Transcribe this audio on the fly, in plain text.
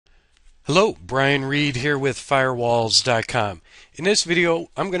Hello, Brian Reed here with Firewalls.com. In this video,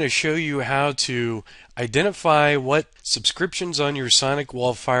 I'm going to show you how to identify what subscriptions on your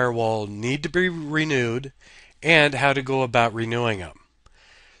SonicWALL firewall need to be renewed and how to go about renewing them.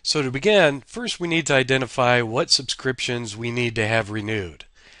 So to begin, first we need to identify what subscriptions we need to have renewed.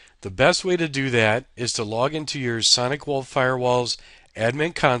 The best way to do that is to log into your SonicWALL Firewalls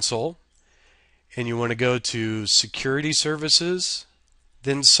admin console, and you want to go to Security Services,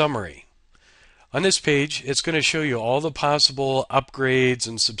 then Summary. On this page, it's going to show you all the possible upgrades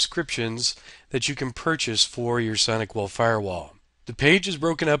and subscriptions that you can purchase for your SonicWALL firewall. The page is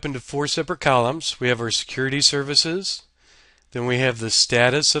broken up into 4 separate columns. We have our security services, then we have the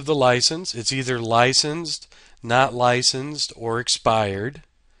status of the license. It's either licensed, not licensed, or expired.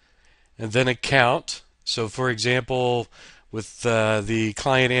 And then account. So for example, with the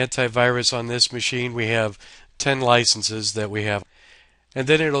client antivirus on this machine, we have 10 licenses that we have. And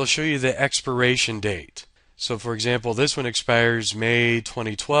then it'll show you the expiration date. So for example, this one expires May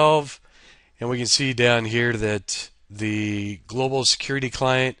 2012, and we can see down here that the global security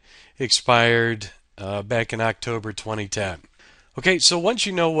client expired back in October 2010. Okay, so once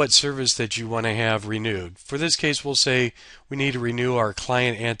you know what service that you want to have renewed, for this case we'll say we need to renew our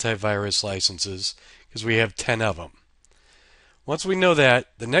client antivirus licenses because we have 10 of them. Once we know that,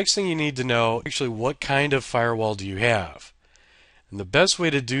 the next thing you need to know actually what kind of firewall do you have. And the best way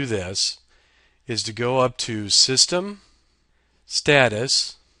to do this is to go up to System,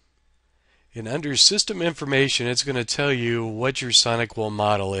 Status, and under System Information it's going to tell you what your SonicWALL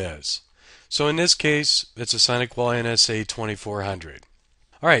model is. So in this case it's a SonicWALL NSA 2400.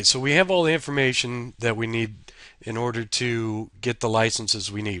 Alright, so we have all the information that we need in order to get the licenses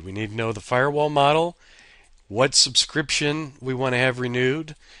we need. We need to know the firewall model, what subscription we want to have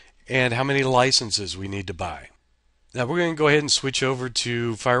renewed, and how many licenses we need to buy. Now we're going to go ahead and switch over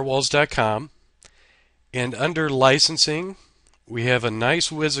to Firewalls.com, and under licensing we have a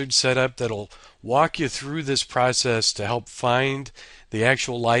nice wizard set up that'll walk you through this process to help find the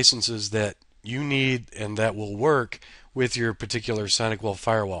actual licenses that you need and that will work with your particular SonicWALL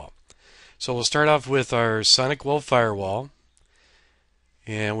firewall. So we'll start off with our SonicWALL firewall,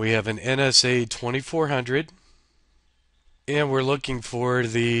 and we have an NSA 2400, and we're looking for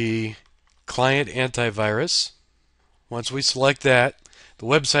the client antivirus. Once we select that, the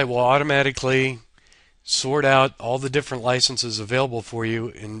website will automatically sort out all the different licenses available for you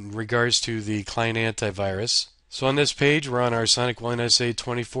in regards to the client antivirus. So on this page, we're on our SonicWALL NSA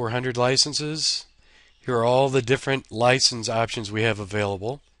 2400 licenses. Here are all the different license options we have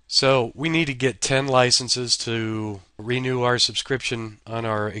available. So we need to get 10 licenses to renew our subscription on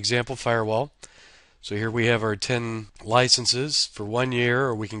our example firewall. So here we have our 10 licenses for 1 year,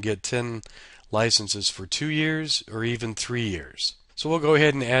 or we can get 10 licenses for 2 years or even 3 years. So we'll go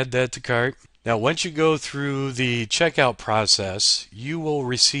ahead and add that to cart. Now once you go through the checkout process, you will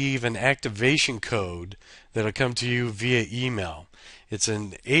receive an activation code that'll come to you via email. It's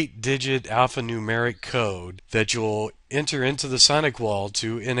an 8-digit alphanumeric code that you'll enter into the SonicWALL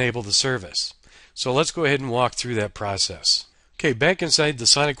to enable the service. So let's go ahead and walk through that process. Okay, back inside the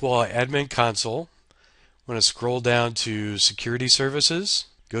SonicWALL admin console, I'm going to scroll down to Security Services.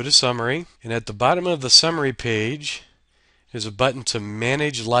 Go to Summary, and at the bottom of the Summary page is a button to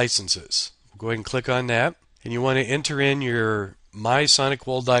Manage Licenses. Go ahead and click on that, and you want to enter in your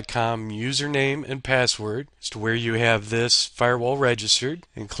mysonicwall.com username and password as to where you have this firewall registered,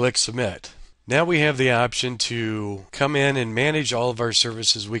 and click Submit. Now we have the option to come in and manage all of our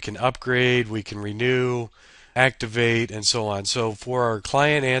services. We can upgrade, we can renew, activate, and so on. So for our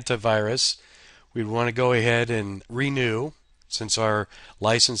client antivirus, we'd want to go ahead and renew since our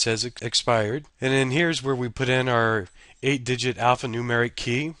license has expired. And then here's where we put in our 8-digit alphanumeric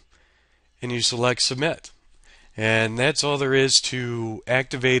key, and you select Submit. And that's all there is to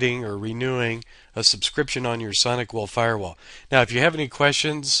activating or renewing a subscription on your SonicWALL firewall. Now if you have any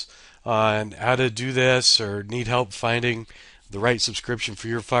questions on how to do this or need help finding the right subscription for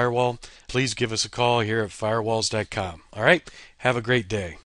your firewall, please give us a call here at Firewalls.com. Alright, have a great day.